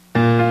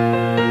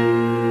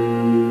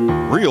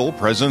Real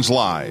Presence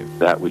Live.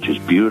 That which is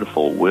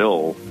beautiful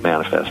will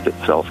manifest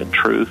itself in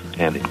truth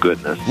and in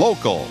goodness.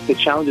 Local. The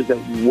challenges that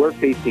we're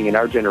facing in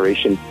our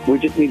generation, we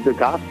just need the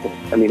gospel.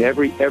 I mean,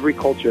 every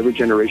culture, every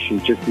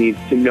generation just needs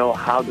to know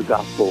how the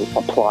gospel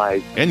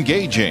applies.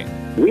 Engaging.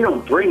 We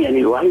don't bring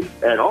any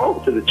life at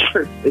all to the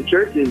church. The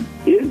church is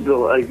the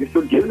life. It's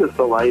what gives us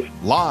the life.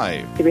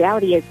 Live. The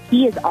reality is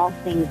He is all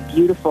things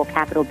beautiful,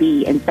 capital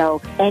B. And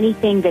so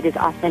anything that is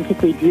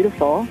authentically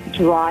beautiful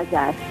draws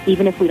us,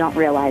 even if we don't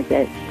realize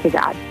it, to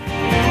God.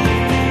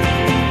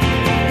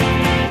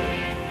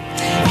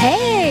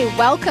 Hey,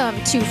 welcome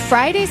to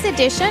Friday's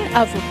edition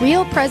of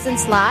Real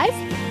Presence Live.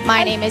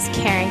 My name is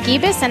Karen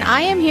Gibas, and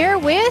I am here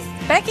with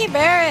Becky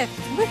Barrett.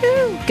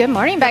 Woohoo! Good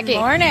morning, Becky. Good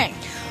morning.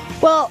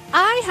 Well,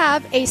 I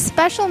have a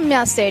special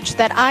message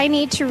that I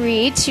need to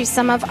read to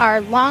some of our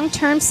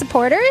long-term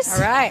supporters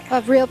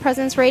of Real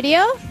Presence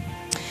Radio.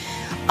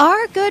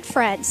 Our good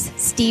friends,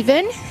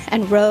 Stephen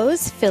and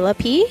Rose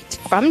Philippi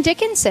from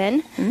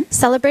Dickinson,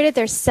 celebrated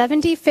their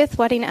 75th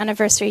wedding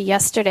anniversary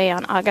yesterday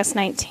on August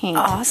 19th.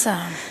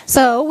 Awesome.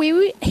 So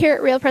we here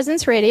at Real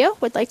Presence Radio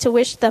would like to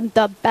wish them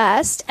the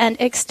best and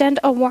extend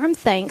a warm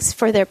thanks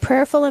for their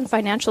prayerful and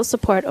financial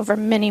support over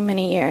many,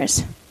 many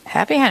years.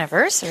 Happy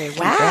anniversary.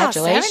 Wow,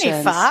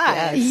 Congratulations.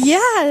 75.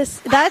 Yes,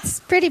 that's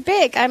pretty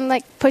big. I'm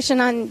like pushing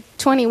on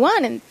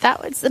 21, and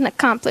that was an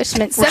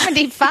accomplishment.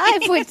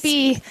 75 would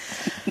be,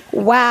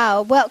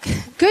 wow. Well,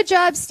 good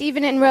job,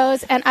 Stephen and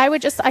Rose. And I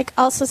would just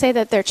also say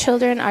that their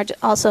children are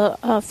also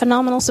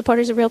phenomenal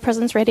supporters of Real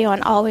Presence Radio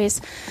and always,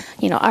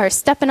 are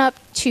stepping up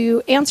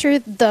to answer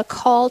the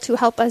call to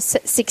help us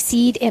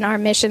succeed in our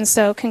mission.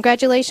 So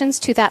congratulations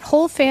to that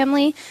whole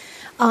family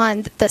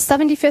on the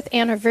 75th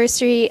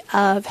anniversary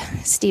of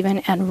Stephen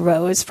and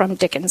Rose from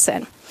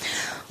Dickinson.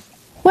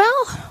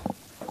 Well,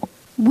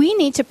 we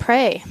need to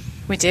pray.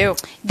 We do.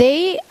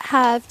 They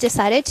have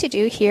decided to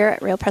do here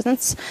at Real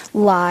Presence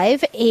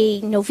Live a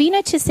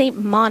novena to St.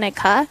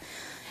 Monica.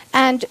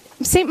 And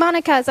St.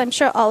 Monica, as I'm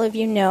sure all of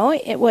you know,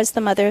 it was the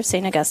mother of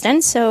St.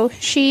 Augustine. So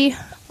she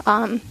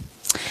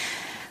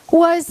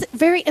was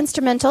very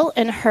instrumental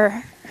in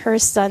her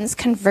son's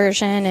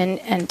conversion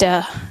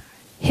and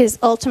his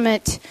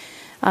ultimate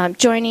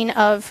joining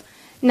of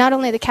not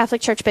only the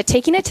Catholic Church, but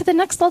taking it to the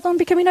next level and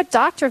becoming a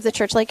doctor of the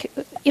Church. Like,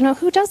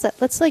 who does that?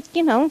 Let's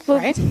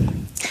right?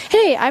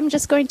 Hey, I'm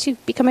just going to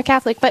become a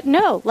Catholic. But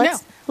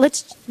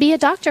let's be a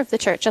doctor of the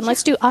Church, and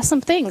let's do awesome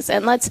things,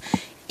 and let's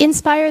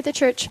inspire the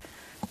Church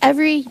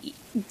every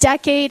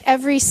decade,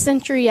 every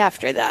century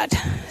after that.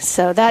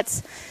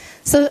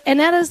 And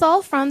that is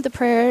all from the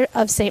prayer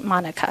of St.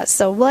 Monica.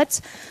 So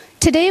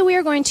today we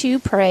are going to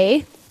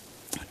pray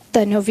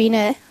the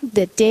novena,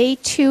 the day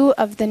 2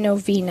 of the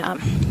novena.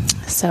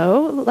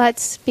 So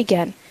let's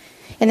begin.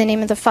 In the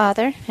name of the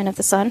Father, and of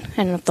the Son,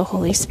 and of the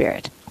Holy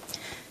Spirit.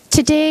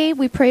 Today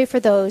we pray for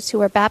those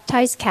who are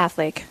baptized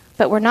Catholic,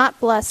 but were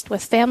not blessed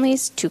with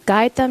families to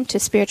guide them to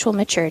spiritual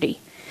maturity.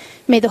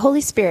 May the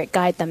Holy Spirit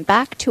guide them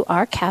back to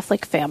our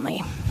Catholic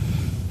family.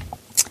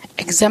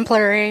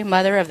 Exemplary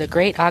Mother of the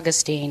great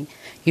Augustine,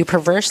 you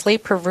perversely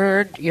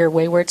perverted your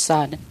wayward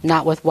son,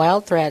 not with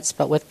wild threats,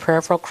 but with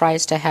prayerful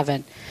cries to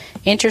heaven.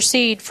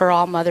 Intercede for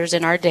all mothers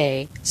in our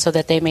day, so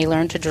that they may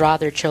learn to draw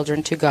their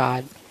children to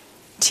God.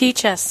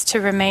 Teach us to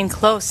remain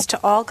close to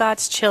all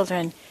God's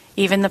children,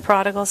 even the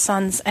prodigal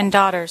sons and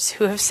daughters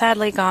who have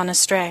sadly gone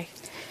astray.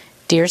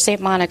 Dear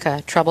St.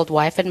 Monica, troubled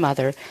wife and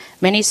mother,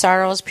 many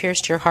sorrows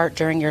pierced your heart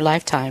during your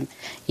lifetime,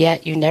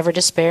 yet you never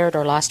despaired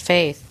or lost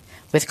faith.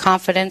 With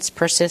confidence,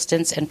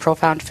 persistence, and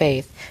profound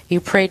faith, you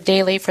prayed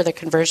daily for the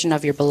conversion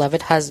of your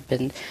beloved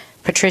husband,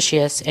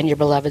 Patricius, and your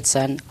beloved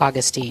son,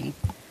 Augustine.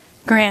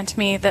 Grant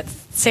me that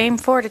same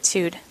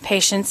fortitude,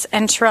 patience,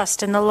 and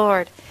trust in the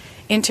Lord.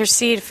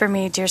 Intercede for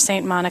me, dear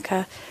St.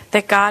 Monica,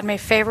 that God may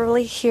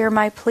favorably hear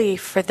my plea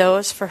for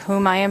those for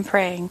whom I am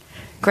praying.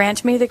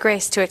 Grant me the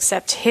grace to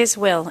accept His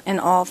will in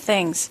all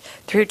things,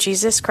 through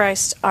Jesus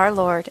Christ our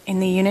Lord, in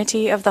the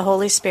unity of the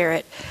Holy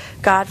Spirit,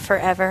 God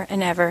forever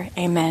and ever.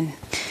 Amen.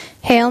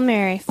 Hail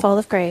Mary, full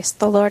of grace,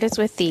 the Lord is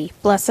with thee.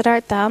 Blessed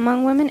art thou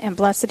among women, and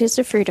blessed is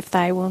the fruit of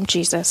thy womb,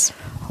 Jesus.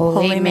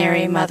 Holy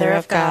Mary, Mother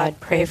of God,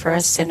 pray for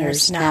us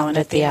sinners, now and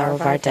at the hour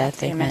of our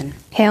death. Amen.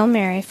 Hail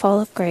Mary, full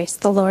of grace,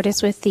 the Lord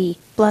is with thee.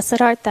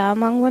 Blessed art thou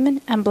among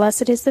women, and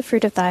blessed is the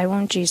fruit of thy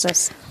womb,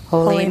 Jesus.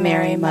 Holy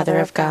Mary, Mother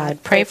of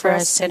God, pray for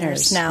us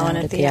sinners, now and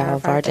at the hour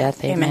of our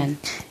death. Amen.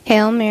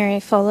 Hail Mary,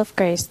 full of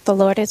grace, the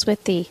Lord is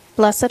with thee.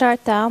 Blessed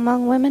art thou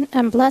among women,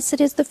 and blessed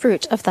is the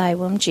fruit of thy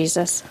womb,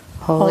 Jesus.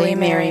 Holy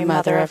Mary,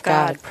 Mother of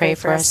God, pray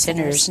for us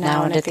sinners,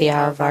 now and at the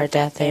hour of our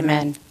death.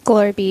 Amen.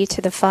 Glory be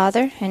to the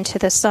Father, and to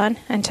the Son,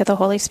 and to the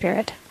Holy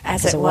Spirit.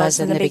 As it was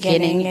in the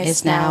beginning,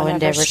 is now,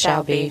 and ever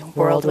shall be,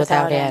 world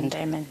without end.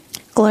 Amen.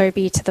 Glory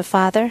be to the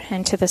Father,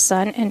 and to the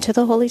Son, and to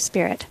the Holy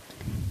Spirit.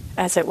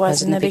 As it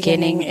was in the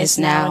beginning, is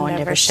now, and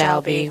ever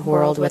shall be,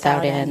 world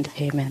without end.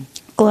 Amen.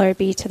 Glory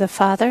be to the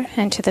Father,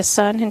 and to the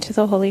Son, and to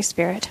the Holy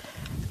Spirit.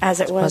 as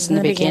it was in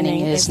the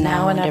beginning, is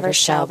now, and ever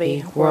shall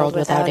be, world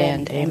without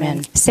end.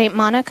 Amen. Saint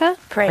Monica,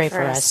 Pray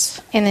for us.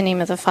 in the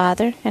name of the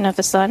Father, and of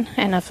the Son,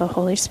 and of the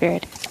Holy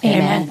Spirit.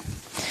 Amen.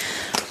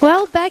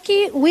 Well,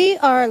 Becky, we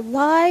are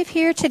live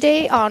here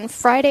today on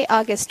Friday,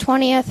 August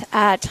 20th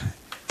at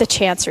the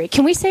Chancery.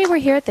 Can we say we're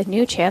here at the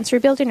new Chancery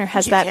building, or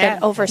has that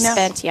been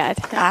overspent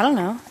yet? I don't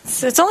know.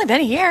 It's only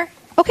been a year.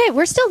 Okay,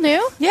 we're still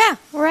new. Yeah.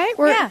 Right?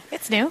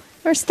 It's new.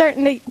 We're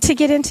starting to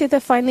get into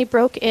the finally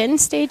broke-in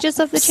stages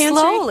of the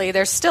Chancery. Slowly.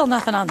 There's still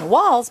nothing on the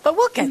walls, but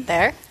we'll get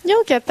there.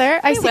 You'll get there.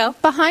 We will.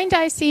 Behind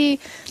I see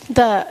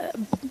the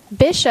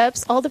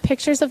bishops, all the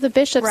pictures of the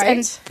bishops, Right.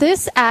 and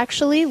this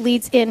actually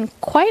leads in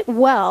quite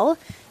well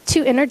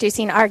to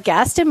introducing our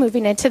guest and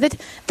moving into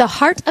the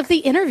heart of the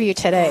interview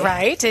today.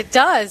 Right, it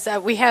does.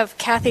 We have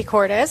Kathy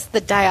Cortez,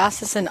 the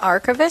diocesan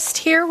archivist,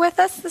 here with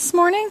us this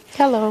morning.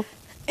 Hello.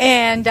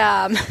 And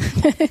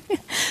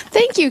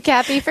thank you,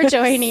 Kathy, for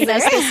joining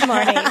us this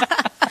morning.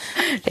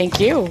 Thank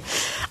you.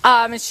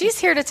 And she's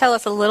here to tell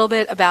us a little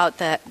bit about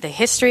the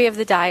history of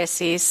the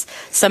diocese,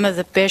 some of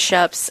the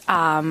bishops.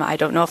 I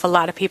don't know if a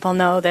lot of people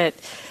know that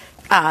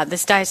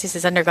this diocese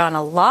has undergone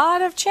a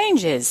lot of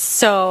changes.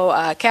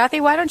 So,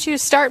 Kathy, why don't you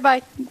start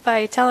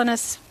by telling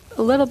us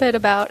a little bit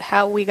about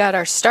how we got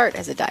our start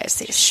as a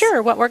diocese?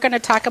 Sure. What we're going to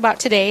talk about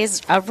today is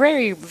a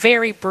very,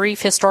 very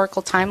brief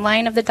historical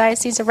timeline of the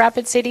Diocese of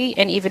Rapid City,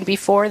 and even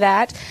before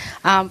that.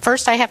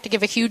 First, I have to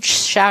give a huge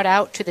shout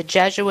out to the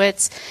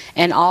Jesuits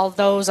and all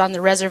those on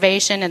the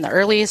reservation and the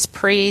earliest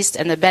priests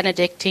and the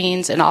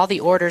Benedictines and all the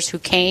orders who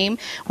came.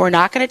 We're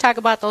not going to talk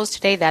about those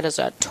today. That is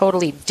a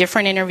totally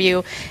different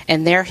interview,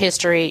 and their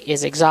history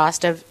is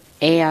exhaustive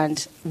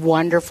and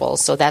wonderful.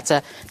 So that's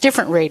a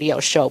different radio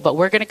show, but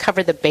we're going to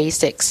cover the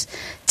basics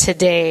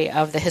today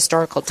of the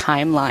historical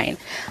timeline.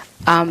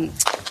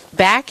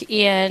 Back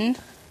in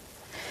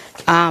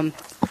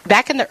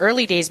the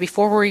early days,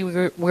 before we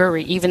were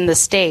even the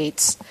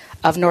states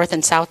of North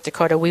and South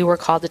Dakota, we were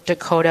called the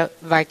Dakota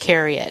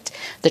Vicariate,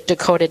 the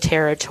Dakota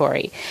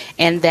Territory,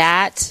 and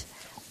that.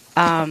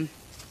 Help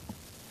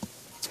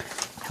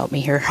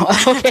me here.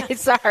 Okay,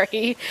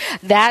 sorry.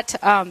 That.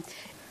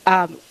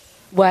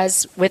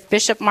 Was with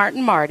Bishop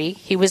Martin Marty.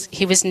 He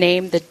was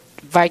named the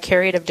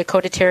Vicariate of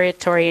Dakota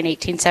Territory in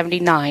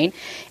 1879,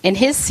 and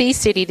his see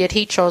city that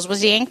he chose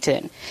was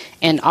Yankton.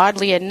 And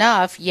oddly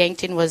enough,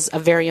 Yankton was a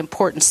very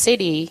important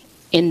city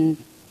in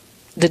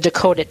the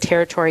Dakota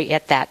Territory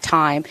at that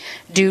time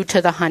due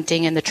to the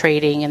hunting and the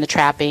trading and the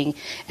trapping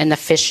and the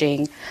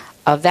fishing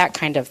of that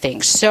kind of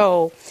thing.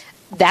 So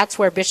that's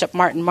where Bishop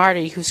Martin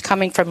Marty, who's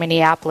coming from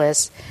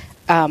Minneapolis,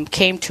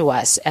 came to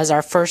us as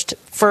our first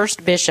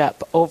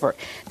bishop over.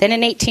 Then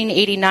in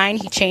 1889,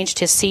 he changed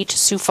his seat to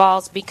Sioux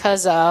Falls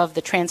because of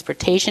the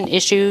transportation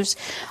issues.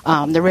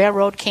 The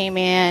railroad came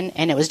in,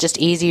 and it was just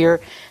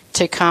easier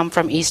to come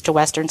from east to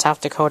western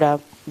South Dakota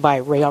by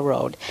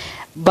railroad.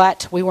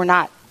 But we were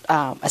not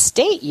a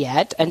state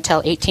yet until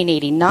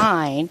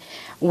 1889,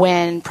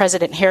 when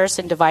President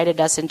Harrison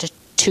divided us into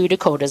two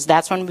Dakotas.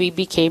 That's when we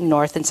became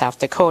North and South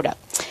Dakota.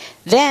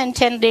 Then,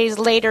 10 days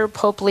later,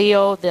 Pope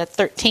Leo the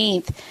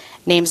 13th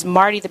names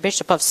Marty the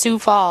Bishop of Sioux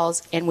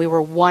Falls, and we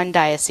were one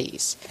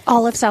diocese.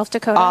 All of South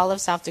Dakota? All of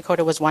South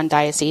Dakota was one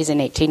diocese in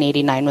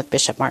 1889 with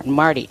Bishop Martin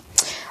Marty.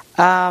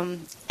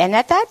 And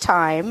at that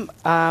time,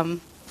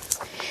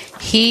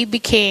 he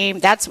became,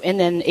 and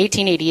then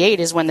 1888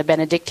 is when the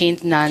Benedictine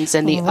nuns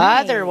and the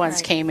other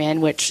ones came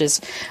in, which is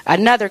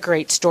another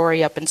great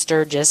story up in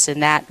Sturgis,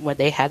 and that when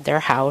they had their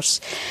house.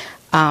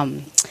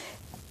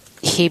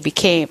 He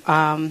became,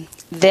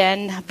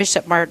 then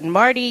Bishop Martin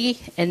Marty,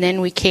 and then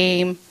we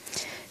came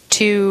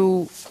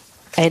to,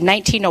 in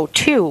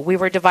 1902, we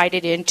were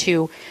divided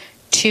into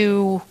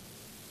two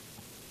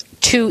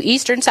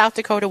eastern South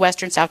Dakota,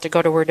 western South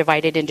Dakota were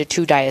divided into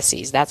two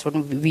dioceses. That's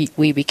when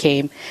we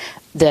became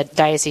the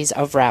Diocese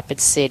of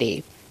Rapid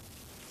City.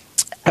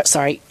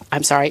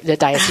 The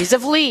Diocese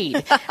of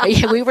Lead.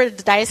 We were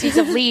the Diocese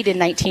of Lead in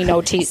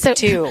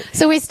 1902.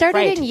 So we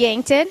started in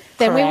Yankton,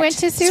 then we went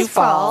to Sioux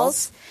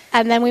Falls,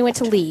 and then we went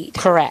to Lead.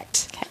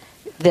 Correct. Okay.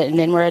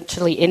 Then we're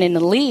actually in the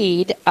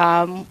Lead.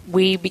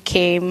 We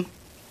became.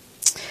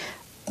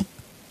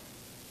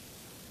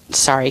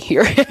 Sorry,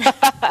 here.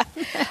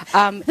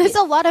 There's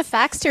a lot of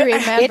facts to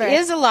remember. It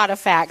is a lot of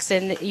facts,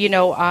 and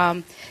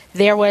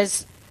there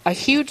was a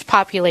huge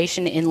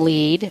population in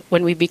Lead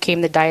when we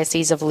became the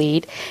Diocese of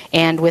Lead,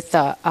 and with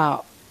the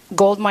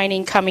gold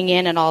mining coming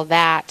in and all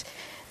that,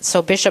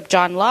 so Bishop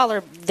John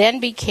Lawler then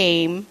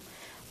became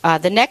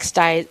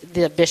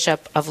the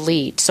Bishop of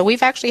Lead. So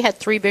we've actually had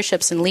 3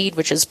 bishops in Lead,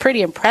 which is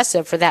pretty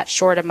impressive for that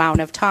short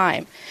amount of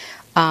time.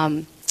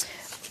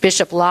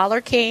 Bishop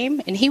Lawler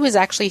came, and he was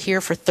actually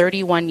here for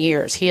 31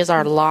 years. He is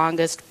our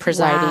longest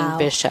presiding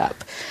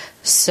bishop.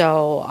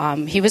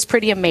 So he was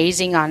pretty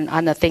amazing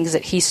on the things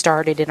that he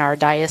started in our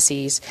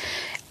diocese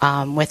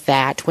with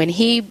that. When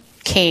he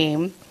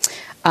came,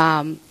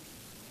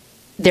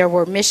 there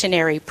were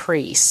missionary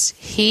priests.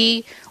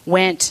 He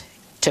went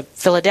to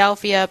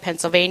Philadelphia,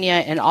 Pennsylvania,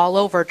 and all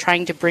over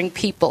trying to bring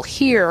people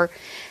here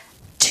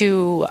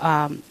to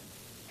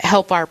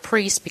help our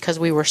priests because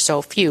we were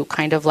so few,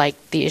 kind of like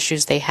the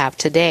issues they have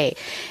today.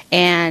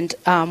 And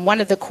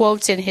one of the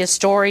quotes in his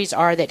stories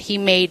are that he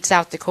made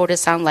South Dakota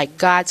sound like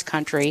God's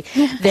country,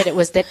 that it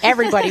was that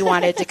everybody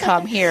wanted to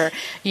come here,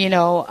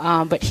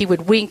 but he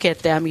would wink at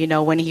them,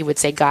 when he would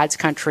say God's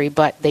country,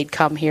 but they'd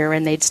come here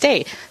and they'd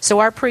stay. So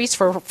our priests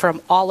were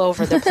from all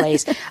over the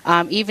place,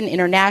 even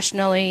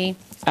internationally,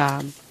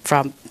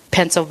 from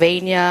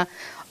Pennsylvania.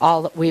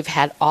 We've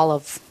had all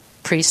of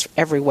priests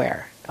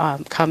everywhere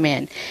come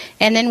in.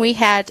 And then we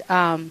had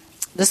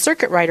the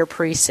circuit rider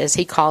priests, as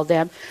he called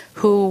them,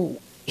 who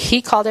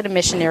he called it a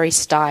missionary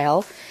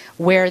style,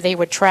 where they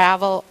would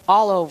travel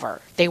all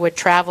over. They would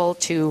travel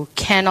to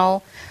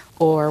Kennel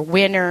or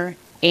Winter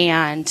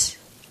and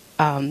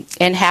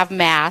have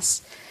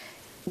Mass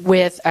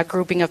with a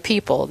grouping of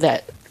people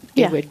that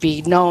it would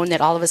be known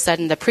that all of a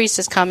sudden the priest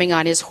is coming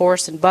on his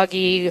horse and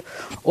buggy,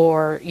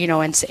 or,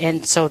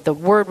 and so the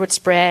word would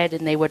spread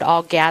and they would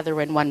all gather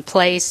in one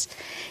place,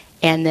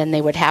 and then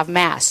they would have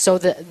Mass. So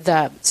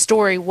the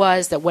story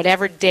was that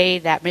whatever day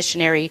that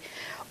missionary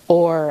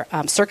or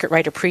circuit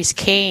rider priest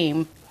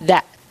came,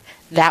 that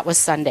was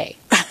Sunday.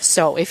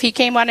 So if he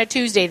came on a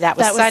Tuesday, that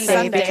was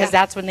Sunday, because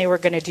that's when they were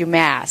going to do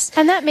Mass.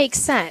 And that makes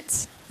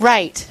sense.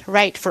 Right,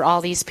 for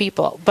all these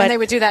people. But and they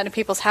would do that in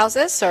people's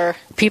houses, or?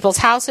 People's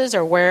houses,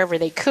 or wherever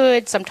they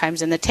could,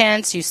 sometimes in the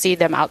tents. You see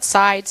them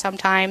outside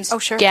sometimes,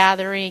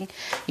 gathering,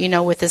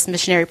 with this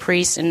missionary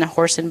priest and the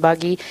horse and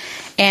buggy.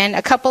 And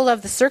a couple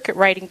of the circuit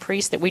riding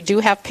priests that we do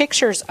have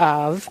pictures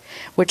of,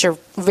 which are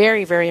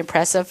very, very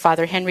impressive,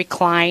 Father Henry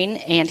Klein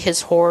and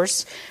his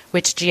horse,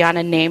 which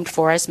Gianna named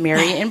for us,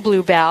 Mary and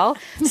Bluebell.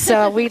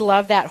 So we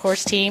love that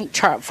horse team.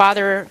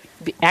 Father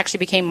actually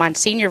became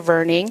Monsignor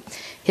Verning.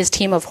 His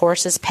team of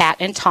horses, Pat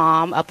and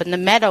Tom, up in the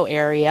Meadow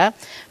area,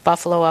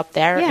 Buffalo up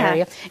there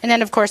area. And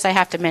then, of course, I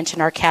have to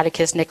mention our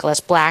catechist, Nicholas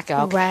Black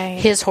Elk. Right.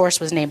 His horse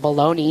was named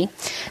Baloney.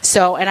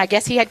 So, and I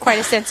guess he had quite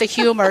a sense of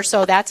humor.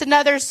 So that's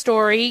another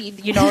story,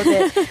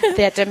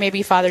 that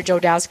maybe Father Joe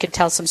Dowse could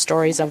tell some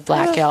stories of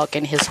Black Elk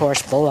and his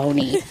horse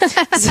Baloney.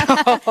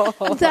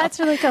 So that's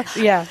really cool.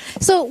 Yeah.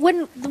 So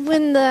when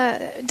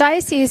the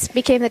diocese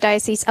became the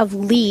Diocese of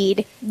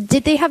Lead,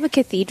 did they have a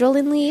cathedral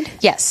in Lead?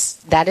 Yes,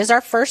 that is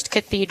our first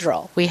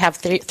cathedral. We have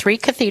three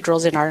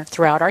cathedrals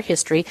throughout our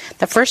history.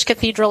 The first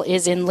cathedral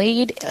is in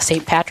Lead,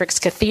 St. Patrick's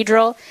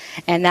Cathedral,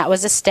 and that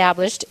was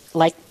established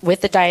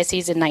with the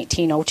diocese in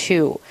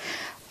 1902.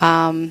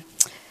 And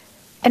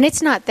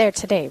it's not there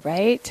today,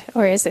 right?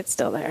 Or is it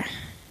still there?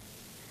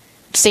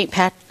 St.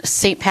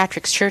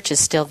 Patrick's Church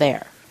is still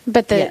there.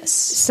 But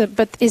yes.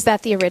 But is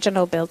that the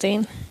original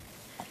building?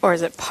 Or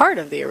is it part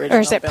of the original?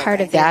 Or is it part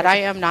of that?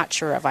 I am not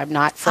sure of. I'm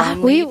not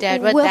from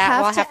Deadwood. We'll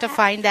have to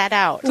find that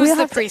out. Who's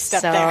the priest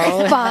up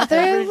there?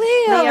 Father Leo.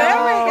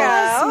 There we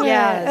go.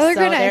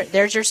 Yeah.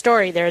 There's your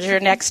story. There's your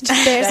next.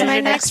 There's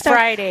my next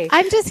Friday.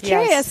 I'm just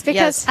curious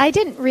because I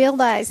didn't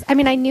realize. I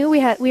mean, I knew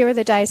we were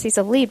the Diocese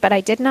of Lead, but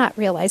I did not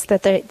realize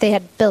that they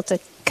had built a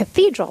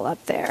cathedral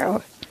up there.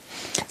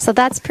 So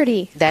that's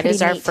pretty. That pretty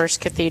is our neat. first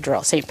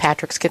cathedral, St.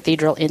 Patrick's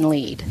Cathedral in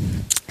Lead.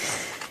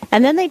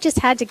 And then they just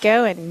had to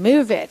go and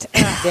move it.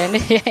 Then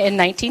in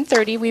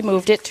 1930, we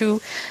moved it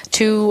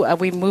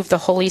we moved the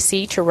Holy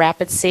See to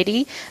Rapid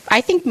City. I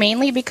think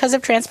mainly because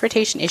of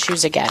transportation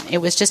issues again. It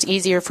was just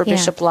easier for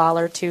Bishop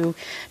Lawler to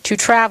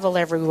travel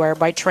everywhere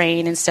by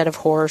train instead of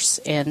horse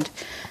and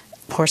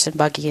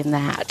buggy and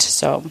that.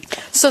 So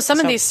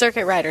some of these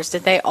circuit riders,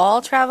 did they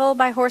all travel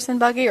by horse and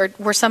buggy, or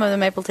were some of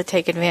them able to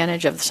take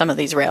advantage of some of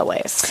these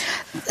railways?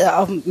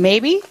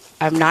 Maybe.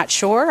 I'm not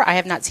sure. I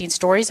have not seen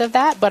stories of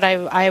that, but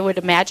I would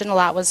imagine a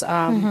lot was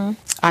on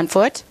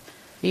foot,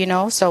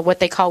 So what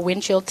they call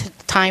windshield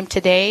time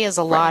today is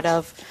a lot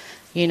of,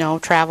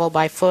 travel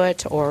by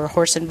foot or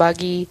horse and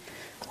buggy,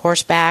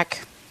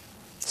 horseback.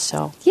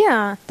 So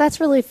yeah,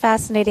 that's really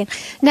fascinating.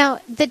 Now,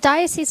 the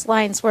diocese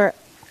lines were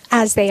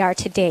as they are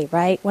today,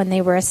 right? When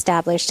they were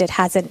established, it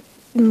hasn't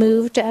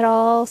moved at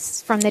all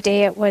from the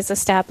day it was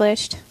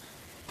established?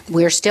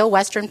 We're still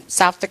Western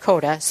South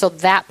Dakota, so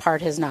that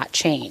part has not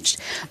changed.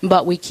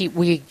 But we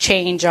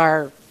change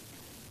our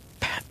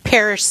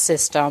parish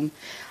system.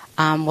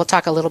 We'll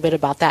talk a little bit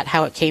about that,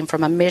 how it came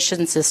from a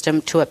mission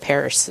system to a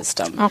parish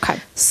system. Okay.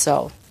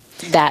 So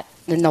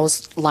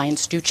those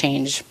lines do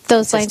change.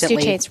 Those lines do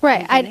change,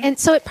 right? Mm-hmm. And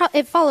so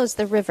it follows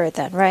the river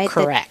then, right?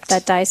 Correct.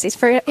 That diocese.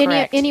 For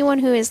anyone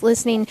who is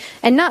listening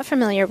and not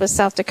familiar with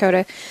South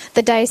Dakota,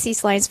 the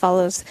diocese lines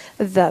follows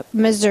the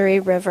Missouri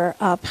River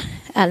up,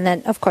 and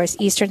then of course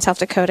Eastern South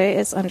Dakota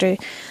is under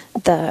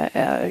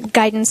the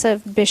guidance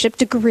of Bishop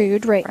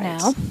DeGrood right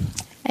now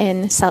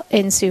in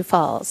Sioux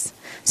Falls.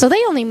 So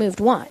they only moved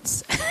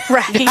once.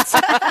 Right.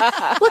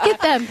 Look at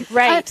them.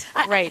 Right.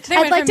 They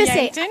went from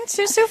Yankton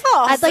to Sioux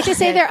Falls. I'd like to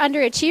say they're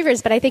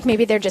underachievers, but I think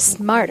maybe they're just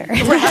smarter.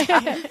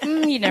 Right.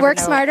 You never Work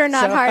know. smarter,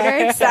 not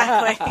harder.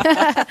 Exactly.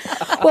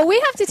 Well, we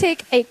have to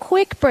take a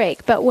quick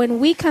break, but when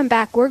we come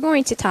back, we're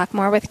going to talk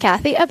more with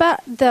Kathy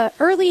about the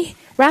early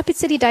Rapid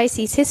City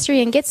Diocese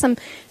history and get some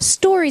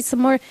stories, some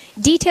more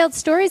detailed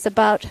stories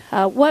about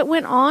what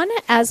went on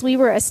as we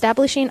were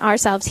establishing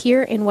ourselves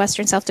here in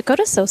Western South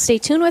Dakota. So stay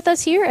tuned with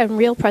us here on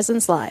Real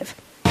Presence Live.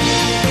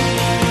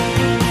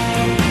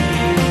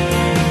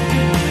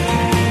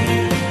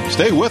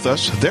 Stay with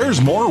us. There's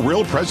more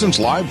Real Presence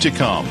Live to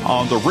come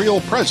on the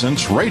Real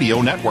Presence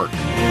Radio Network.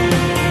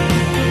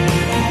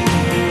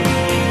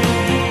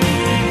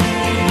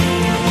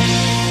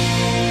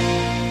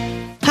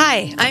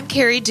 Hi, I'm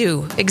Carrie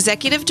Dew,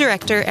 Executive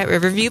Director at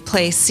Riverview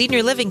Place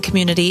Senior Living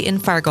Community in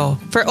Fargo.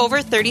 For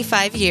over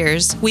 35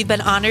 years, we've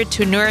been honored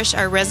to nourish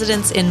our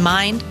residents in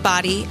mind,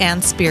 body,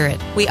 and spirit.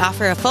 We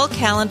offer a full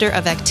calendar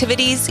of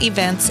activities,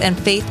 events, and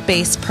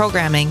faith-based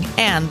programming,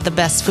 and the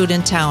best food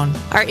in town.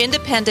 Our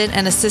independent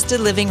and assisted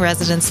living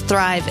residents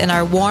thrive in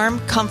our warm,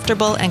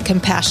 comfortable, and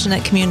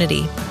compassionate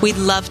community. We'd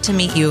love to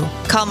meet you.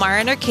 Call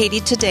Maren or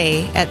Katie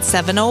today at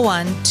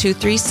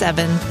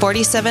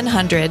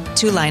 701-237-4700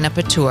 to line up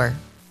a tour.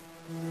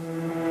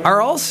 Are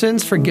all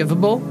sins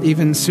forgivable,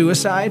 even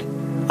suicide?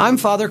 I'm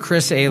Father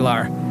Chris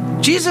Alar.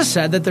 Jesus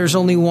said that there's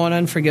only one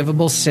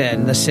unforgivable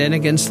sin, the sin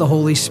against the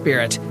Holy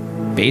Spirit.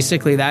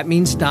 Basically, that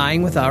means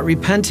dying without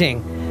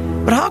repenting.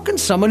 But how can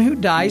someone who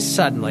dies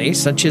suddenly,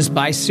 such as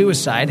by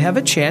suicide, have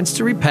a chance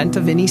to repent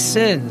of any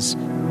sins?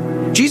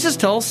 Jesus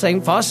tells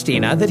St.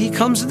 Faustina that he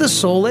comes to the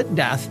soul at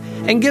death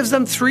and gives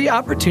them 3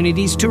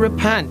 opportunities to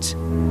repent.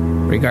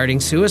 Regarding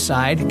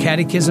suicide,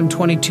 Catechism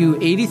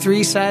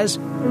 2283 says,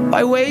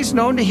 by ways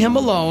known to him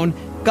alone,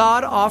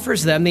 God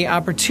offers them the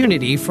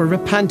opportunity for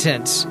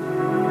repentance.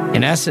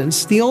 In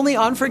essence, the only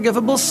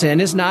unforgivable sin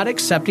is not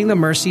accepting the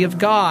mercy of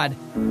God.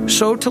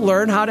 So to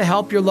learn how to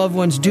help your loved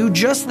ones do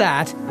just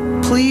that,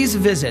 please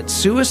visit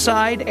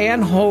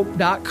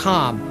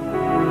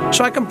suicideandhope.com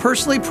so I can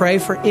personally pray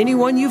for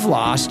anyone you've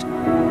lost,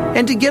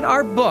 and to get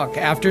our book,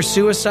 After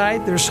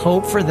Suicide, There's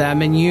Hope for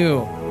Them and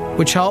You,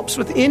 which helps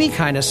with any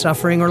kind of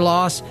suffering or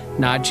loss,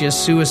 not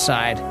just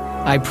suicide.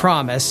 I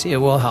promise it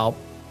will help.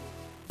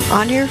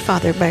 Honor your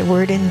father by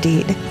word and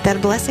deed, that a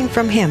blessing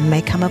from him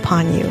may come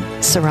upon you.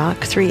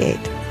 Sirach 3:8.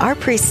 Our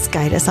priests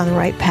guide us on the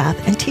right path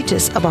and teach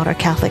us about our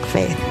Catholic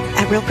faith.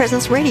 At Real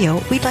Presence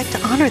Radio, we'd like to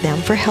honor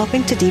them for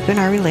helping to deepen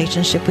our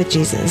relationship with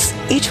Jesus.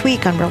 Each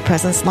week on Real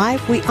Presence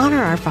Live, we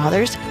honor our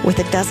fathers with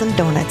a dozen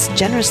donuts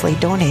generously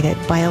donated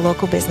by a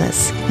local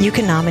business. You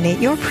can nominate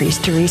your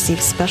priest to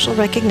receive special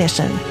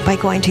recognition by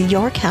going to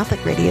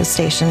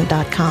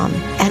yourcatholicradiostation.com.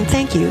 And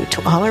thank you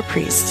to all our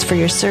priests for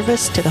your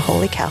service to the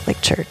Holy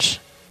Catholic Church.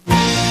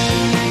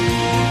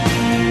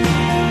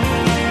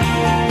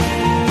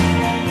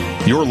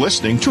 You're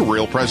listening to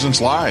Real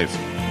Presence Live.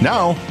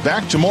 Now,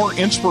 back to more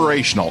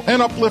inspirational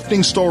and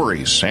uplifting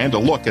stories and a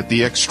look at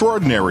the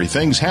extraordinary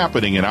things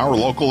happening in our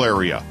local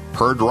area.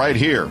 Heard right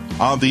here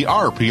on the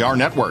RPR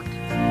Network.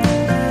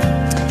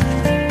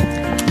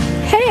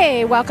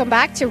 Hey, welcome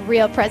back to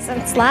Real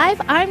Presence Live.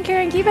 I'm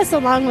Karen Kivas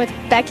along with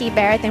Becky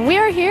Barrett, and we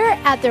are here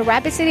at the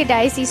Rapid City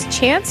Diocese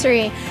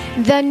Chancery,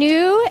 the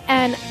new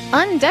and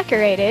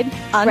undecorated.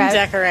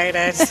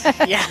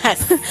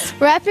 Yes.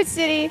 Rapid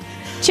City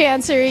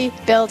Chancery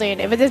building.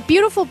 It was this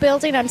beautiful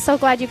building. I'm so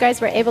glad you guys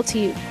were able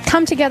to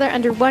come together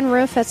under one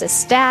roof as a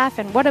staff,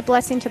 and what a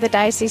blessing to the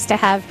diocese to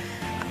have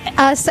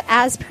us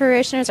as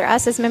parishioners or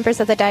us as members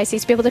of the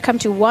diocese be able to come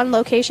to one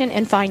location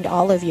and find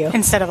all of you.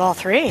 Instead of all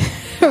 3.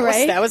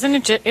 Right? That was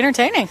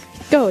entertaining.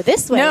 Go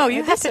this way. No,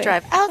 you have to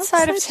drive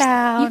outside of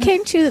town. You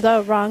came to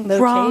the wrong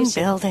location. Wrong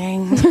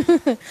building.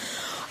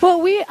 Well,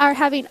 we are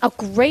having a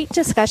great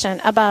discussion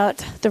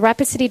about the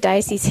Rapid City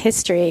Diocese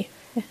history.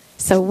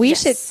 So we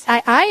should,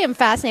 I am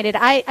fascinated.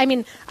 I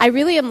mean, I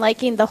really am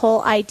liking the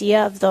whole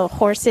idea of the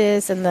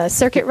horses and the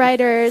circuit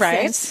riders.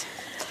 Right.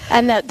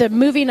 And the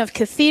moving of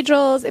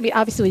cathedrals. I mean,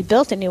 obviously we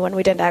built a new one.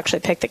 We didn't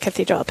actually pick the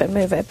cathedral up and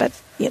move it, but,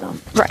 you know.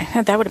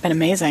 Right. That would have been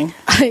amazing.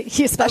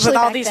 Especially with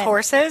all these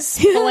horses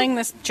pulling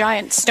this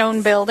giant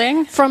stone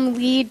building. From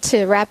Lead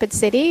to Rapid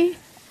City.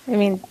 I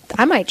mean,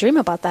 I might dream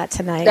about that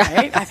tonight.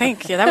 Right? I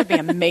think, that would be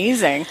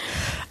amazing.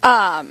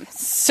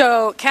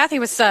 So Kathy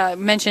was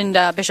mentioned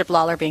Bishop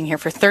Lawler being here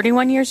for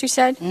 31 years, you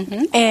said?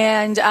 Mm-hmm.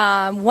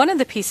 And one of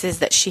the pieces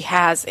that she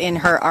has in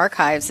her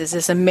archives is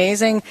this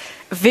amazing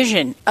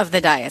vision of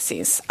the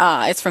diocese.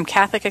 It's from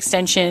Catholic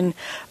Extension.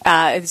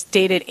 It's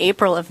dated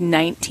April of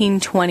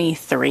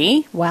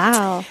 1923.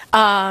 Wow.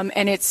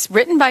 And it's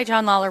written by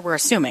John Lawler, we're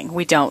assuming.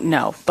 We don't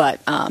know, but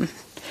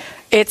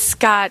it's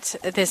got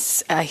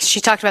this,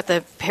 she talked about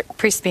the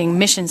priest being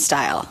mission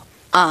style.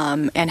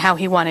 And how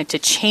he wanted to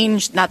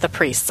change, not the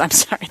priests, I'm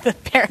sorry, the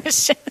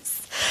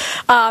parishes,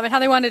 and how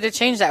they wanted to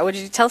change that. Would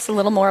you tell us a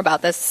little more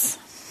about this?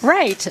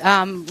 Right.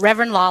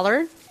 Reverend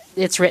Lawler,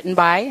 it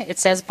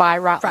says by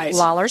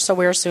Lawler, so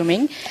we're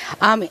assuming.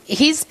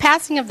 He's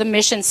passing of the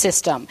mission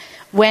system.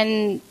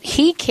 When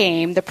he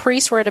came, the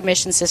priests were at a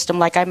mission system.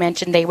 Like I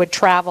mentioned, they would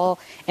travel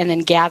and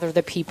then gather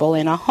the people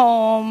in a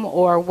home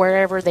or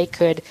wherever they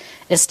could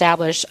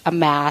establish a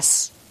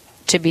mass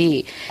to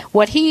be.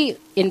 What he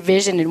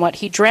envisioned and what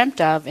he dreamt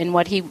of and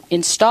what he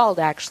installed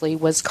actually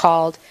was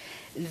called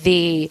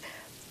the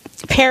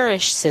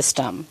parish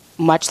system.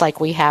 much like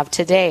we have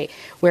today,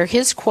 where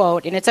his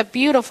quote, and it's a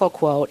beautiful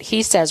quote,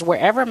 he says,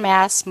 "Wherever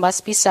Mass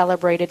must be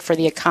celebrated for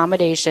the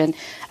accommodation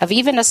of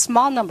even a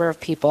small number of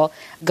people,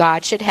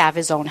 God should have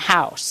his own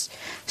house."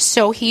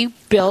 So he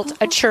built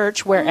a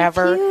church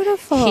wherever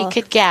he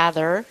could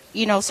gather,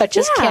 such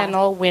as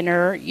Kennel,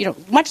 Winter,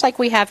 much like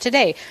we have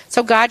today.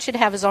 So God should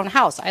have his own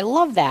house. I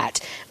love that,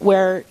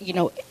 where,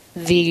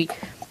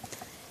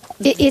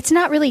 it's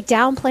not really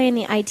downplaying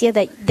the idea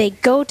that they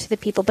go to the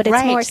people, but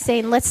it's more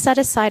saying, let's set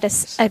aside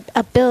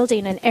a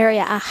building, an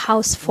area, a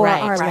house for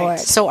our Lord.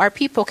 So our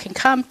people can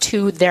come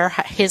to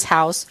his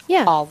house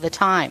all the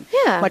time,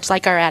 much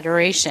like our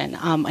adoration.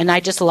 And I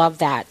just love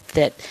that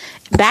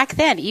back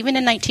then, even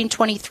in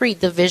 1923,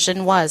 the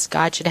vision was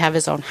God should have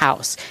his own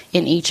house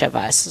in each of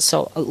us.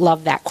 So I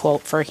love that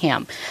quote for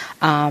him.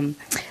 There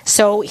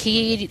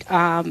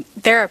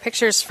are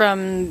pictures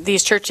from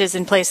these churches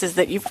in places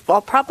that you've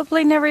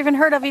probably never even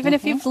heard of, even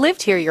if you've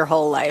lived here your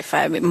whole life.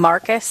 I mean,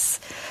 Marcus.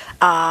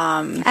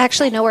 I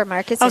actually know where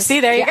Marcus is. Oh, see,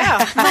 there you go.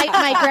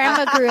 My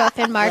grandma grew up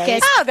in Marcus.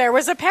 Right. Oh, there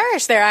was a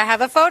parish there. I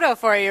have a photo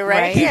for you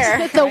right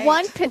here.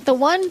 The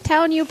one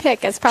town you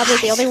pick is probably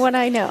the only one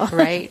I know.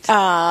 Right.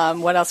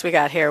 What else we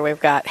got here? We've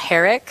got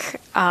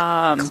Herrick,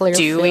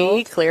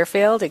 Dewey,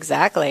 Clearfield,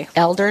 exactly.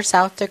 Elder,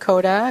 South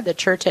Dakota, the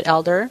church at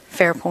Elder.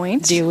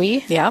 Fairpoint.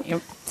 Dewey. Yeah.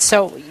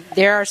 So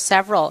there are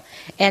several.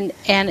 And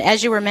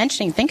as you were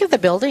mentioning, think of the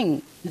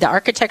building, the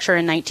architecture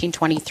in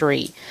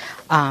 1923.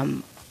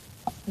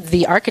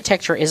 The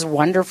architecture is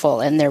wonderful,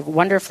 and they're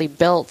wonderfully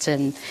built,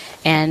 and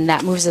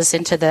that moves us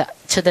into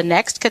the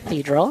next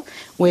cathedral,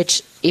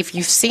 which, if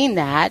you've seen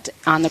that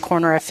on the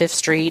corner of 5th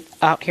Street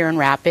out here in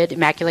Rapid,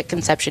 Immaculate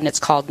Conception,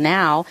 it's called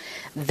now.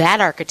 That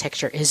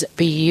architecture is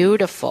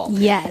beautiful.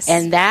 Yes.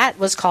 And that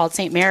was called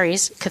St.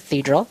 Mary's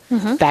Cathedral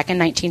back in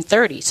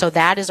 1930. So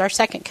that is our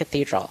second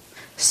cathedral.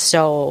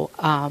 So,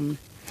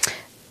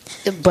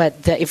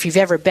 if you've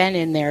ever been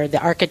in there,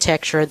 the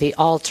architecture, the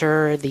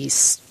altar,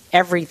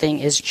 everything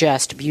is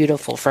just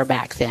beautiful for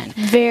back then.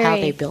 How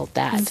they built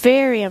that.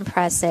 Very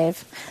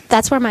impressive.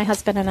 That's where my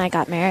husband and I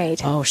got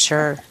married. Oh,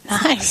 sure.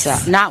 Nice. So,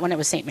 not when it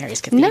was St.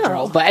 Mary's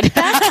Cathedral, but...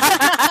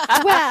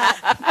 Well,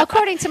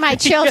 according to my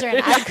children,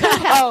 I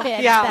could have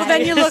been. Yeah. Well,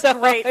 then you look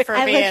great for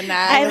being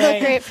that. I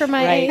look great for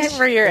my age.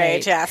 For your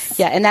age, yes.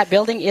 Yeah, and that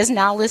building is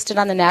now listed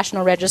on the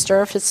National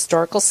Register of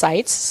Historical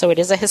Sites, so it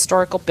is a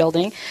historical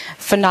building.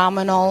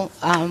 Phenomenal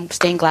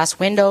stained glass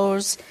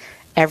windows,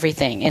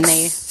 everything. And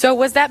So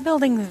was that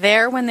building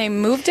there when they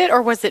moved it,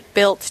 or was it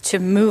built to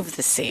move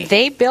the see?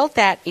 They built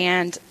that,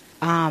 and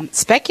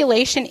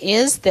speculation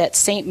is that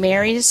St.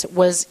 Mary's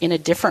was in a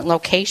different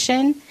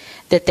location,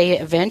 that they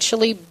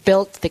eventually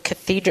built the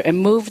cathedral and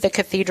moved the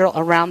cathedral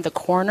around the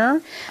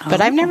corner. But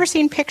I've never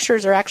seen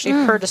pictures or actually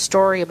heard a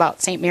story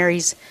about St.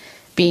 Mary's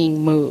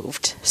being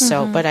moved.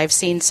 So, but I've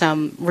seen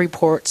some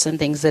reports and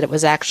things that it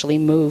was actually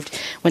moved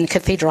when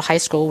Cathedral High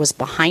School was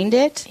behind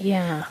it.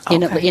 Yeah.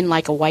 In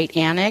like a white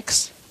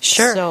annex.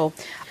 Sure. So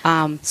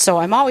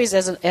I'm always,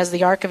 as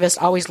the archivist,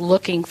 always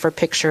looking for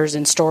pictures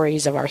and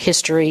stories of our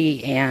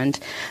history and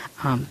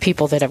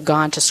people that have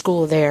gone to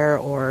school there,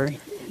 or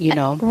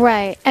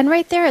Right. And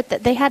right there,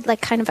 they had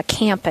like kind of a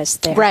campus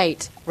there.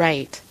 Right.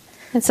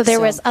 And so there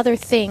was other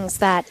things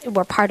that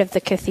were part of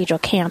the cathedral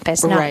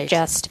campus, not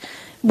just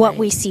what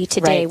we see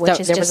today,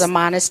 which is there was a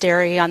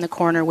monastery on the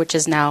corner, which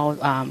is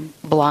now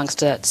belongs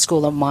to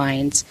School of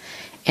Mines,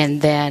 and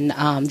then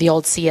the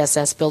old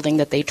CSS building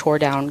that they tore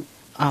down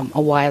a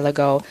while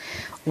ago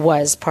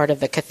was part of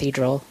the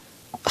Cathedral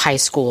High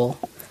School,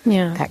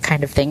 that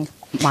kind of thing,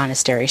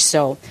 monastery.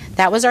 So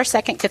that was our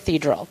second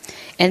cathedral.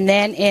 And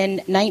then in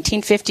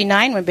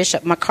 1959, when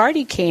Bishop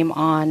McCarty came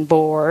on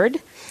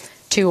board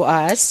to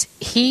us,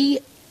 he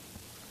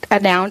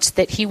announced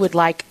that he would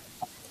like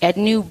a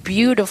new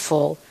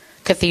beautiful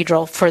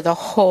cathedral for the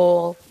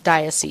whole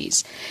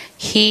diocese.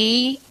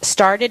 He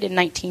started in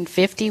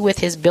 1950 with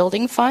his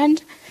building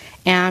fund,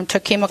 and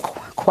took him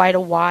quite a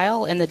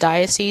while in the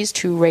diocese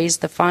to raise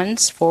the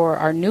funds for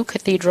our new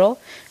cathedral,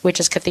 which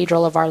is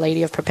Cathedral of Our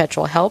Lady of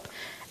Perpetual Help.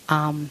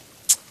 So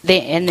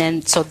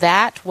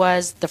that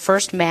was the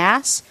first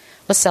Mass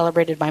was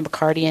celebrated by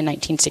McCarty in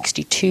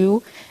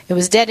 1962. It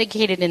was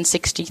dedicated in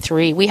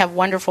 63. We have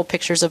wonderful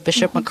pictures of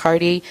Bishop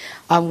McCarty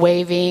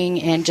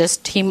waving, and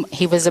just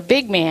he was a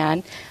big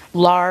man,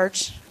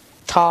 large,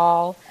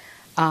 tall,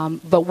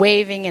 but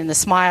waving, and the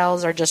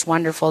smiles are just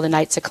wonderful. The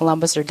Knights of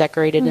Columbus are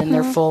decorated in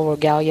their full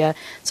regalia.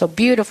 So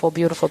beautiful,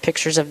 beautiful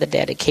pictures of the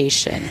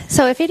dedication.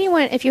 So if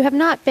you have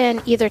not been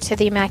either to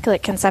the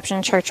Immaculate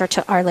Conception Church or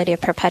to Our Lady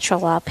of Perpetual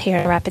Help here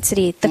in Rapid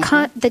City,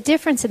 the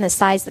difference in the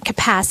size, the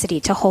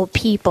capacity to hold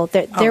people,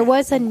 there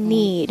was a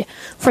need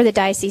for the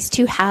diocese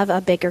to have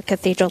a bigger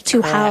cathedral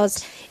to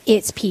house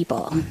its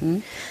people.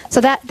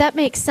 So that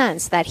makes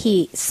sense that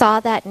he saw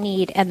that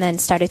need and then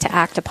started to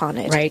act upon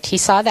it. Right. He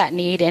saw that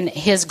need, and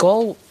his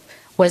goal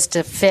was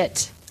to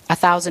fit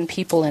 1,000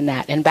 people in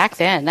that. And back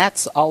then,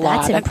 that's a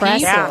lot of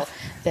people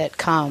that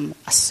come.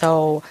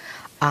 So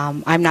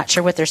I'm not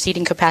sure what their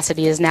seating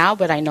capacity is now,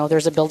 but I know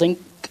there's a building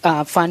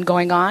fund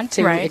going on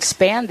to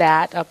expand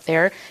that up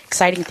there.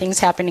 Exciting things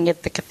happening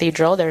at the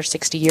cathedral. Their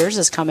 60 years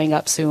is coming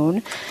up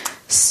soon.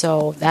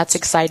 So that's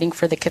exciting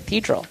for the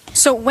cathedral.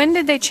 So when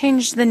did they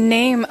change the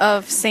name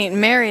of St.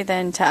 Mary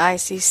then to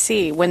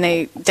ICC? When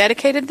they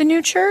dedicated the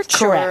new church?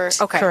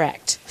 Correct. Okay.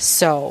 Correct.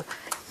 So,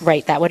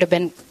 that would have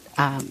been,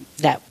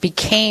 that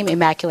became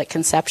Immaculate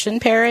Conception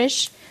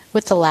Parish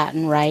with the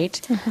Latin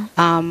rite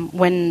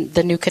when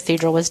the new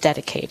cathedral was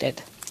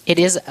dedicated. It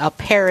is a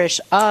parish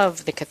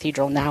of the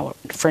cathedral now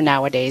for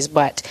nowadays,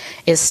 but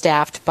is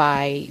staffed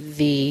by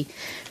the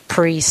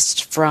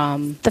priest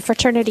from the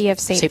Fraternity of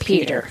St.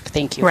 Peter.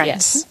 Thank you. Right.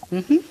 Yes.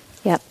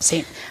 Yep.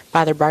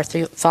 Father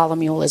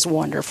Bartholomew is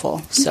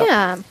wonderful. So,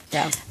 yeah.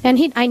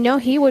 And I know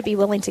he would be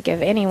willing to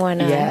give anyone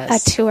a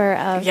tour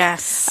of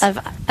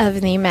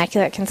the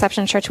Immaculate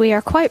Conception Church. We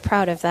are quite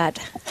proud of that,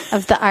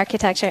 of the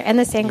architecture and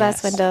the stained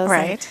glass windows.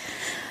 Right.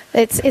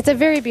 It's a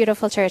very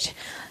beautiful church.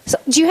 So,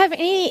 do you have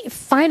any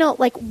final,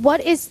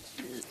 what is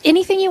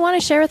anything you want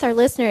to share with our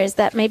listeners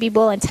that maybe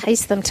will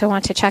entice them to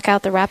want to check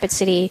out the Rapid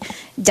City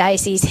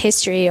Diocese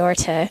history, or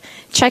to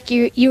check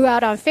you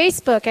out on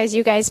Facebook as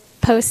you guys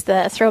post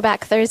the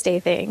Throwback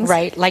Thursday things?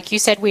 Right. Like you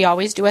said, we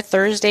always do a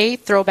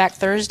Throwback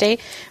Thursday.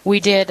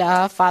 We did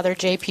Father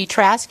J.P.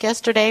 Trask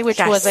yesterday, which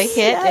was a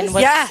hit and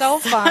was so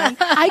fun.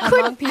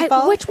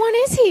 Which one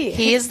is he?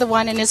 He is the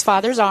one in his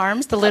father's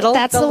arms, the little.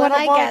 That's the one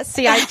I guessed.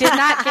 See, I did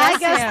not guess I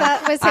guess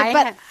that was it,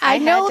 but I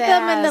know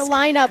them in the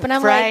lineup, and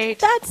I'm like,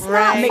 that's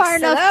not far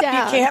enough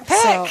down. You can't pick.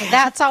 So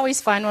that's always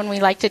fun when we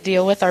like to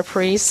deal with our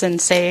priests and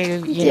say,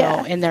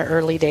 know, in their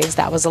early days,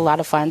 that was a lot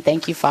of fun.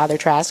 Thank you, Father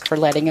Trask, for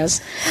letting us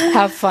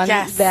have fun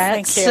with that.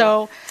 Thank you.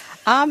 So,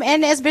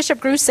 and as Bishop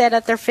Grew said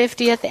at their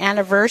 50th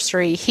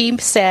anniversary, he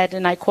said,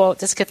 and I quote,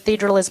 "This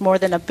cathedral is more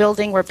than a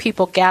building where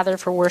people gather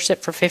for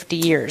worship for 50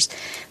 years.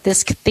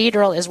 This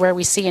cathedral is where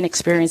we see and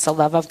experience the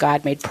love of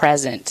God made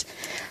present."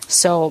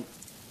 So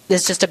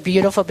it's just a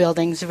beautiful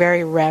building. It's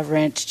very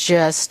reverent.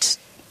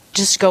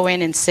 Just go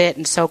in and sit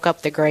and soak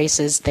up the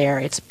graces there.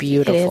 It's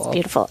beautiful. It is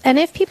beautiful. And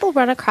if people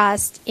run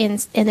across in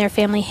their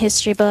family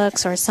history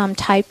books or some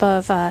type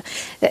of file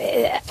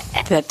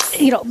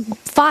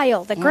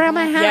that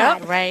Grandma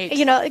had, right?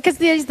 Because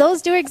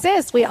those do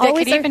exist. They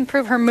could even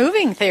prove her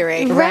moving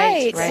theory,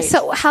 right?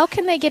 So how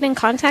can they get in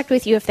contact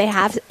with you if they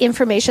have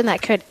information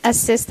that could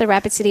assist the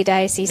Rapid City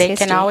Diocese They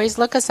history? can always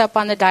look us up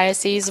on the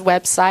diocese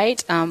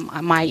website.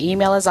 My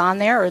email is on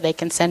there, or they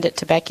can send it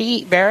to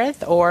Becky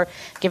Barrett, or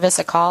give us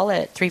a call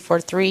at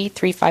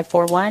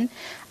 343-3541.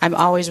 I'm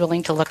always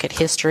willing to look at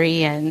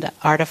history and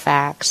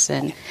artifacts,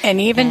 and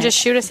even just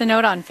shoot us a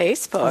note on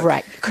Facebook.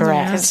 Right,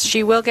 correct. Because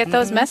she will get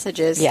those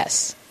messages.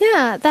 Yes.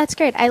 Yeah, that's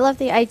great. I love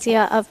the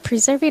idea of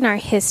preserving our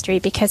history,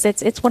 because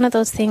it's one of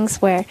those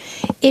things where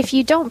if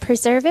you don't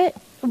preserve it,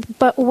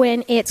 but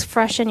when it's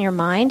fresh in your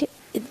mind,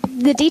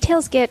 the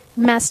details get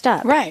messed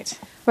up. Right.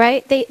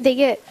 They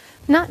get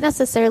not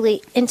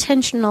necessarily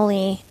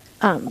intentionally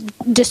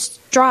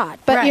distraught,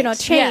 but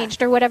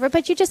changed or whatever,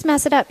 but you just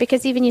mess it up,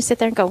 because even you sit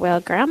there and go, well,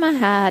 Grandma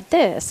had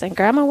this and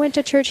Grandma went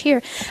to church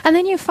here, and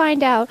then you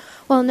find out,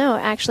 well, no,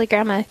 actually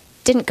Grandma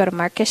didn't go to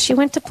Marcus, she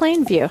went to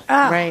Plainview.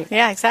 Right.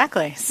 Yeah,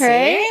 exactly.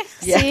 Right?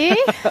 See?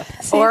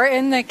 Or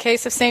in the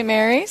case of St.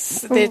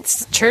 Mary's,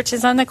 its church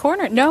is on the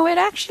corner. No, it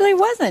actually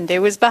wasn't. It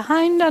was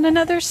behind on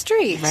another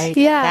street. Right.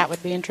 Yeah. That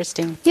would be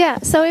interesting. Yeah.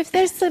 So if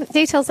there's some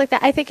details like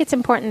that, I think it's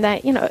important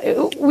that,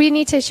 we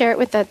need to share it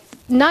with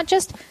not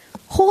just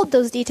hold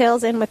those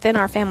details in within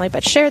our family,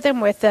 but share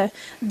them with the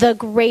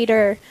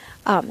greater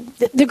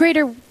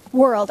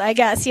world, I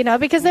guess,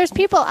 because there's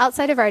people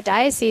outside of our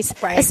diocese,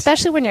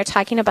 especially when you're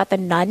talking about the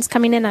nuns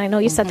coming in. I know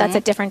you said that's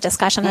a different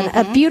discussion, and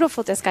a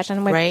beautiful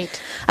discussion.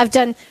 I've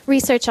done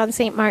research on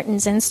St.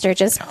 Martin's in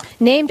Sturgis,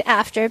 named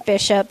after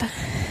Bishop,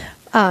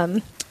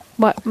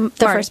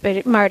 first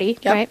Marty,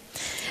 right?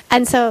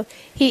 And so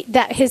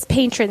his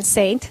patron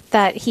saint,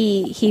 that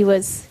he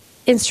was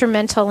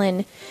instrumental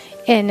in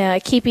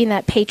keeping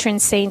that patron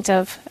saint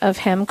of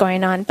him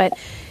going on. But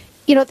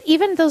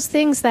even those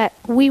things that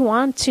we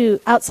want to,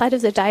 outside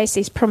of the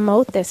diocese,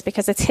 promote this,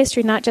 because it's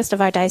history not just of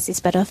our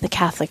diocese, but of the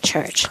Catholic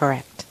Church.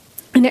 Correct.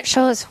 And it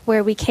shows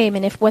where we came.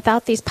 And if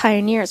without these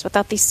pioneers,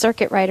 without these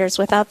circuit riders,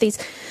 without these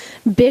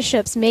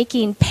bishops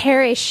making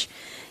parish,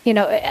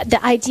 the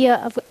idea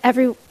of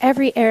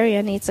every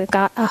area needs a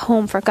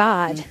home for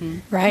God.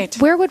 Right.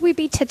 Where would we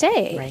be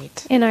today?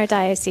 Right. In our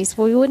diocese?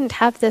 We wouldn't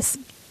have this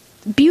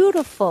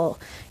beautiful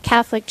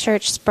Catholic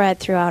Church spread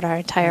throughout our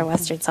entire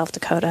western South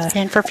Dakota.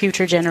 And for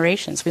future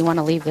generations, we want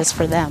to leave this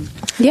for them.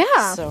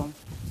 Yeah. So.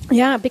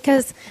 Yeah,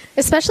 because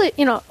especially,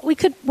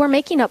 we're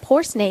making up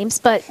horse names,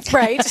 but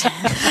right.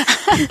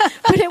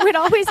 but it would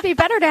always be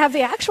better to have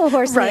the actual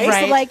horse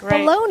names, like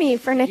Baloney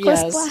for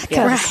Nicholas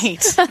Blackham. Right.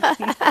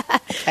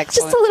 Just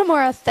a little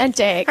more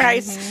authentic.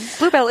 Right.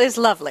 Bluebell is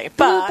lovely.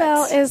 But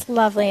Bluebell is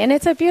lovely, and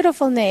it's a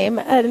beautiful name,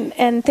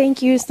 and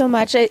thank you so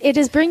much. It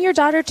is Bring Your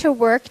Daughter to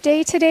Work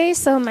Day today,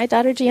 so my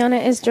daughter Gianna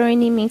is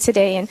joining me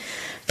today and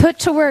put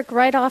to work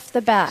right off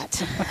the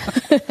bat.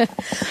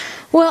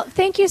 Well,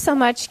 thank you so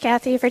much,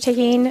 Kathy, for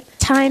taking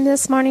time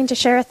this morning to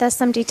share with us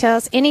some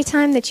details.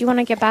 Anytime that you want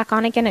to get back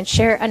on again and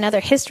share another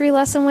history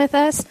lesson with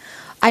us,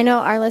 I know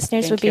our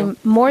listeners would be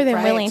more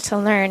than willing to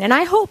learn. And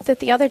I hope that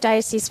the other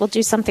dioceses will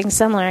do something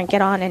similar and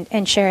get on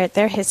and share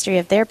their history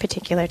of their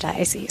particular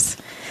diocese.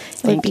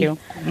 Thank you.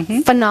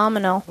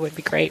 Phenomenal. It would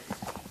be great.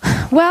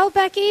 Well,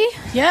 Becky.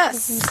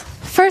 Yes.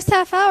 First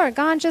half hour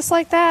gone just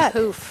like that.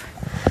 Poof.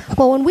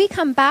 Well, when we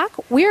come back,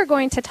 we are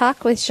going to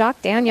talk with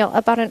Jacques Daniel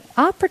about an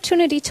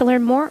opportunity to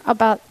learn more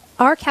about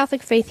our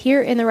Catholic faith here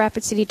in the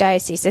Rapid City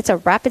Diocese. It's a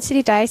Rapid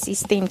City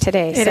Diocese theme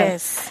today. It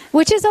is.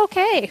 Which is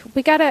okay.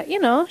 We got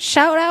to,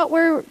 shout out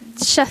where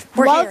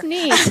love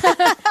needs.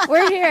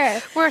 We're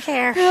here. We're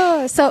here.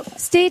 Oh, so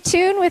stay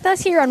tuned with us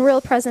here on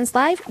Real Presence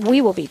Live. We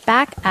will be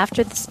back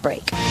after this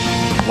break.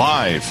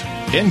 Live,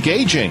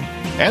 engaging,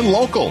 and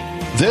local.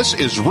 This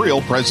is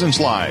Real Presence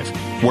Live,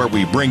 where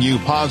we bring you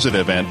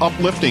positive and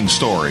uplifting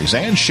stories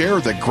and share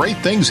the great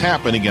things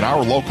happening in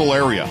our local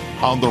area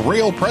on the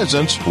Real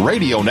Presence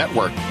Radio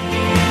Network.